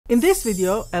In this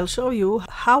video, I'll show you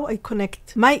how I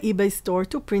connect my eBay store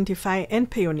to Printify and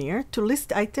Payoneer to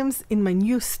list items in my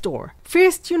new store.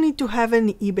 First, you need to have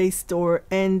an eBay store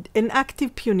and an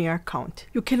active Payoneer account.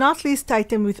 You cannot list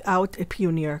items without a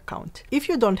Payoneer account. If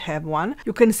you don't have one,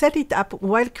 you can set it up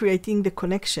while creating the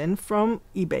connection from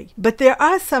eBay. But there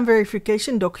are some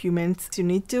verification documents you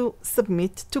need to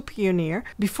submit to Payoneer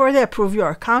before they approve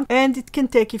your account, and it can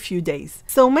take a few days.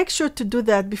 So make sure to do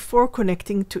that before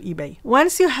connecting to eBay.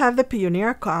 Once you have the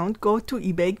Payoneer account, go to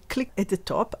eBay, click at the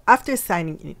top after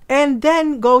signing in, and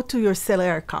then go to your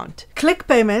seller account. Click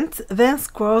Payments, then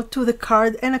scroll to the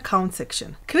Card and Account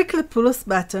section. Click the plus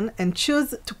button and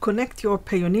choose to connect your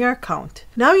Payoneer account.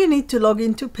 Now you need to log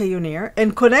into Payoneer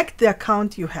and connect the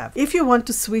account you have. If you want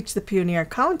to switch the Payoneer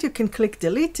account, you can click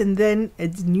Delete and then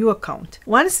add a new account.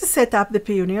 Once you set up the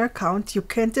Payoneer account, you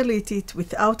can't delete it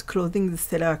without closing the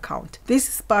seller account. This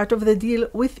is part of the deal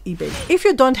with eBay. If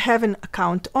you don't have an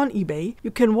account on eBay,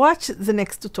 you can watch the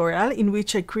next tutorial in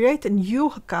which I create a new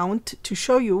account to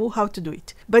show you how to do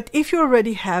it. But if you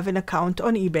already have an account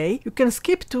on eBay, you can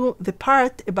skip to the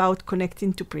part about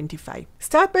connecting to Printify.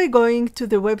 Start by going to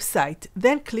the website,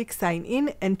 then click Sign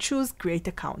In and choose Create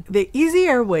Account. The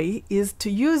easier way is to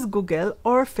use Google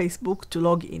or Facebook to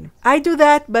log in. I do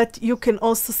that, but you can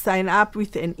also sign up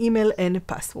with an email and a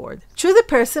password. Choose a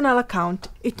personal account.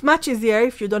 It's much easier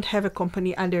if you don't have a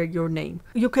company under your name.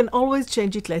 You can always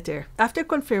change it later. After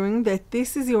confirming that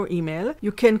this is your email,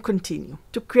 you can continue.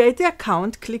 To create the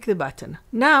account, click the button.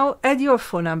 Now add your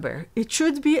phone number. It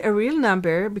should be a real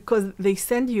number because they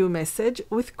send you a message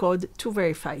with code to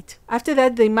verify it. After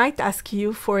that, they might ask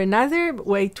you for another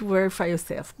way to verify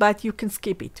yourself, but you can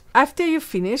skip it. After you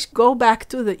finish, go back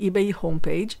to the eBay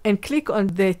homepage and click on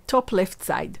the top left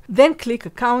side. Then click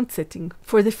Account Setting.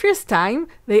 For the first time,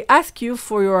 they ask you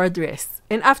for your address.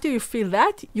 And after you fill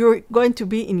that, you're going to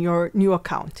be in your new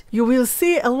account. You will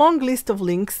see a long list of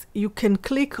links you can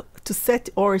click to set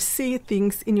or see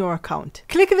things in your account.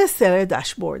 Click the seller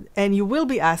dashboard and you will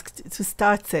be asked to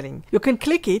start selling. You can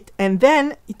click it and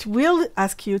then it will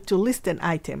ask you to list an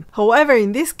item. However,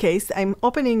 in this case, I'm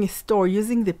opening a store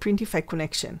using the Printify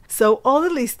connection. So all the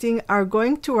listings are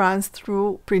going to run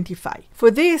through Printify.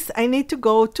 For this, I need to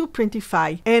go to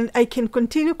Printify and I can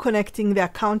continue connecting the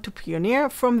account to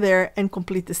Payoneer from there and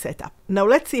complete the setup. Now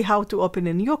let's see how to open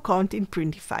a new account in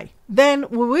Printify. Then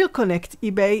we will connect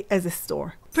eBay as a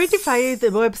store. Printify is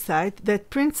a website that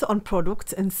prints on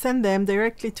products and sends them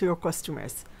directly to your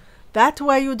customers. That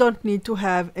way you don't need to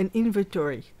have an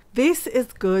inventory. This is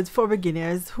good for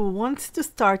beginners who want to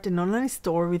start an online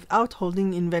store without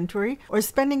holding inventory or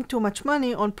spending too much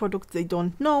money on products they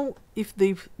don't know if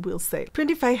they will sell.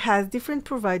 Printify has different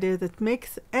providers that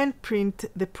makes and print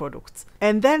the products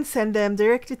and then send them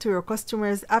directly to your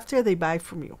customers after they buy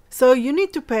from you. So you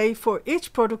need to pay for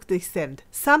each product they send,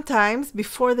 sometimes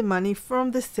before the money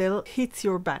from the sale hits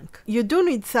your bank. You do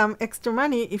need some extra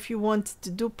money if you want to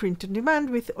do print on demand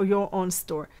with your own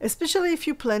store, especially if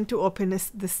you plan to open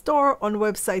the store on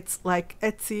websites like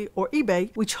Etsy or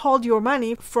eBay, which hold your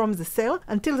money from the sale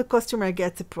until the customer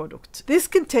gets a product. This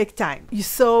can take time.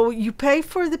 So you pay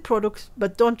for the product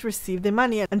but don't receive the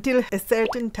money until a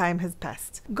certain time has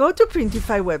passed. Go to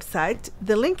Printify website.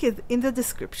 The link is in the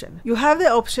description. You have the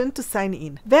option to sign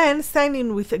in. Then sign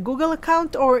in with a Google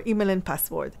account or email and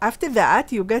password. After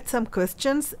that, you get some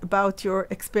questions about your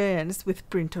experience with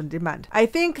print on demand. I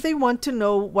think they want to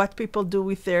know what people do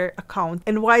with their account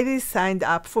and why they signed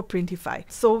up for Printify.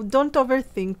 So don't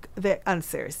overthink the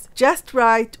answers. Just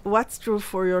write what's true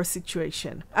for your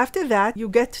situation. After that, you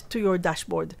get to your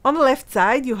dashboard. On the left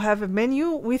side, you have a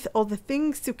menu with all the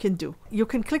things you can do. You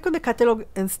can click on the catalog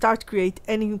and start create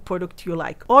any product you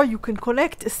like, or you can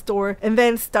connect a store and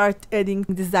then start adding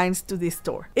designs to this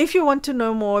store. If you want to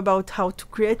know more about how to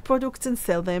create products and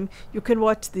sell them, you can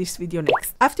watch this video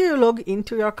next. After you log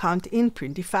into your account in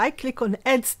Printify, click on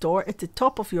Add Store at the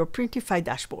top of your Printify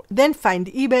dashboard. Then find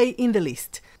eBay in the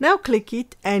list. Now click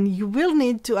it and you will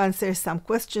need to answer some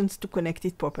questions to connect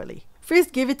it properly.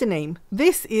 First, give it a name.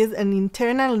 This is an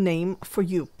internal name for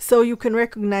you, so you can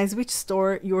recognize which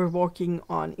store you're working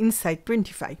on inside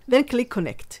Printify. Then click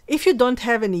Connect. If you don't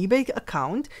have an eBay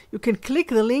account, you can click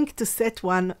the link to set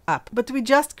one up, but we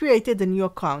just created a new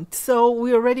account, so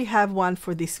we already have one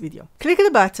for this video. Click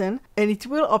the button and it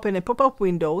will open a pop-up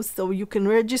window so you can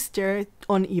register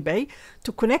on eBay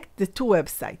to connect the two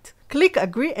websites. Click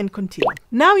Agree and Continue.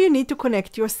 Now you need to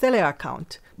connect your seller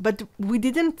account, but we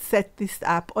didn't set this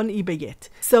up on eBay yet.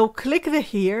 So click the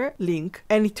Here link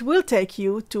and it will take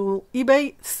you to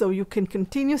eBay so you can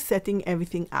continue setting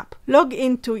everything up. Log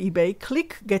into eBay,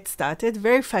 click Get Started,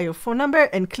 verify your phone number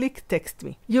and click Text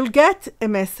Me. You'll get a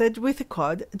message with a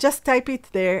code, just type it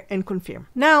there and confirm.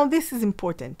 Now this is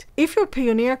important. If your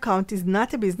Payoneer account is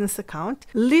not a business account,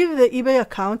 leave the eBay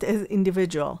account as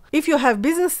individual. If you have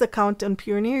business account on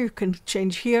Payoneer, you can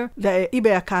change here the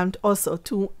eBay account also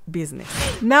to business.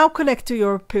 Now connect to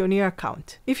your Payoneer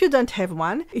account. If you don't have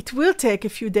one, it will take a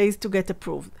few days to get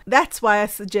approved. That's why I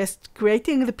suggest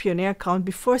creating the Payoneer account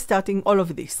before starting all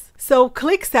of this. So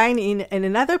click Sign In and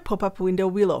another pop-up window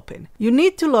will open. You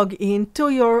need to log in to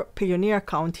your Payoneer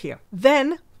account here.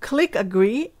 Then click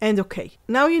Agree and OK.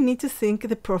 Now you need to sync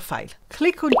the profile.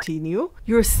 Click Continue.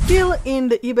 You're still in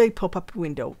the eBay pop-up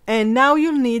window. And now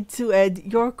you'll need to add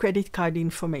your credit card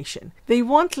information. They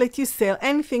won't let you sell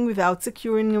anything without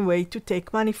securing a way to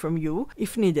take money from you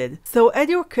if needed. So add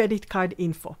your credit card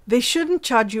info. They shouldn't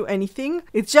charge you anything.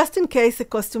 It's just in case a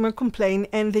customer complains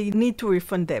and they need to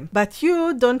refund them. But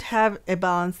you don't have a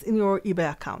balance in your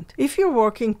eBay account. If you're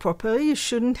working properly, you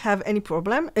shouldn't have any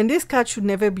problem and this card should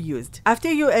never be used.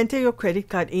 After you enter your credit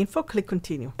card info, click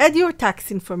Continue. Add your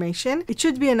tax information. It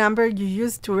should be a number you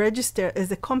use to register as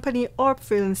a company or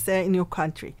freelancer in your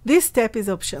country. This step is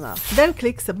optional. Then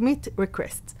click Submit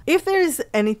Request. If there is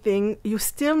anything you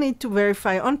still need to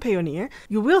verify on Payoneer,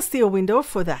 you will see a window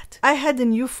for that. I had a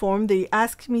new form they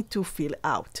asked me to fill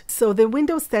out. So the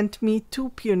window sent me to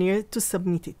Payoneer to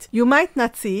submit it. You might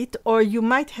not see it or you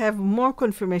might have more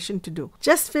confirmation to do.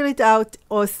 Just fill it out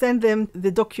or send them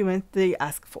the document they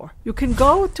ask for. You can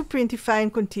go to Printify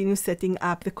and continue setting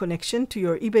up the connection to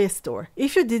your eBay store.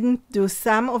 If you didn't do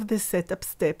some of the setup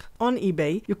step on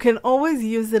eBay, you can always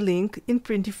use the link in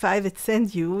Printify that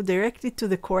sends you directly to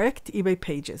the correct eBay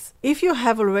pages. If you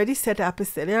have already set up a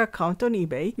seller account on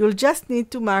eBay, you'll just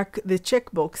need to mark the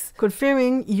checkbox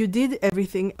confirming you did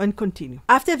everything and continue.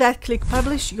 After that, click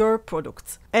Publish Your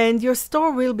Products and your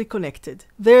store will be connected.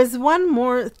 There's one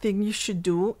more thing you should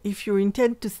do if you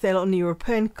intend to sell on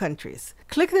European countries.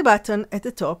 Click the button at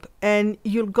the top and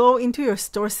you'll go into your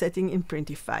store setting in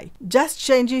Printify. Just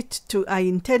change it to I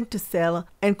intend to sell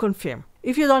and confirm.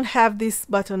 If you don't have this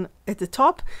button at the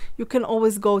top, you can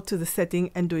always go to the setting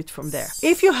and do it from there.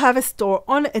 If you have a store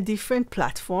on a different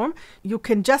platform, you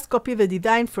can just copy the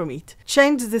design from it,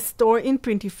 change the store in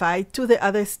Printify to the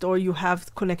other store you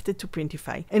have connected to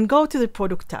Printify, and go to the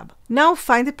product tab. Now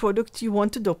find the product you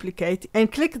want to duplicate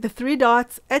and click the three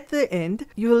dots at the end.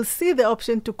 You will see the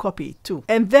option to copy it too.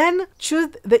 And then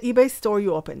choose the eBay store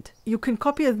you opened. You can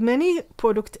copy as many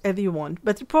products as you want,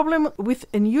 but the problem with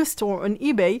a new store on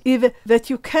eBay is that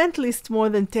you can't list more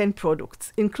than 10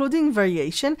 products, including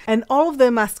variation, and all of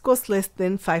them must cost less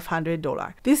than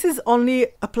 $500. This is only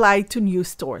applied to new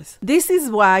stores. This is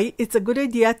why it's a good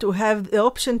idea to have the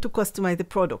option to customize the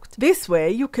product. This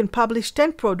way, you can publish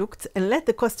 10 products and let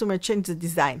the customer change the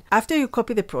design. After you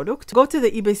copy the product, go to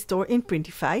the eBay store in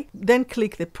Printify, then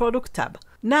click the Product tab.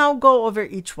 Now go over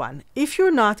each one. If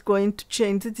you're not going to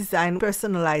change the design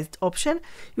personalized option,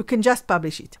 you can just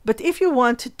publish it. But if you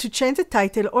want to change the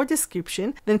title or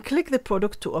description, then click the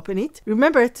product to open it.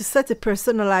 Remember to set a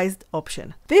personalized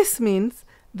option. This means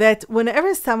that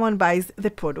whenever someone buys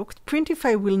the product,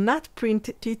 Printify will not print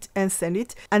it and send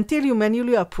it until you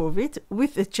manually approve it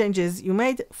with the changes you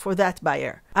made for that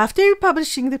buyer. After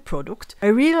publishing the product, I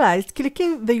realized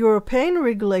clicking the European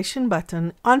regulation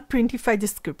button on Printify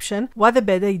description was a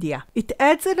bad idea. It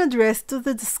adds an address to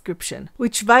the description,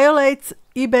 which violates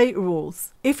eBay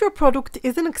rules. If your product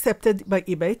isn't accepted by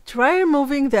eBay, try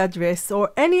removing the address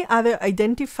or any other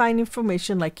identifying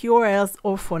information like URLs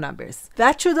or phone numbers.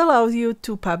 That should allow you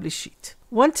to publish it.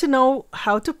 Want to know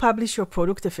how to publish your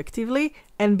product effectively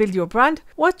and build your brand?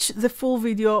 Watch the full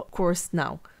video course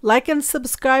now. Like and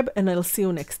subscribe, and I'll see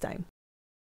you next time.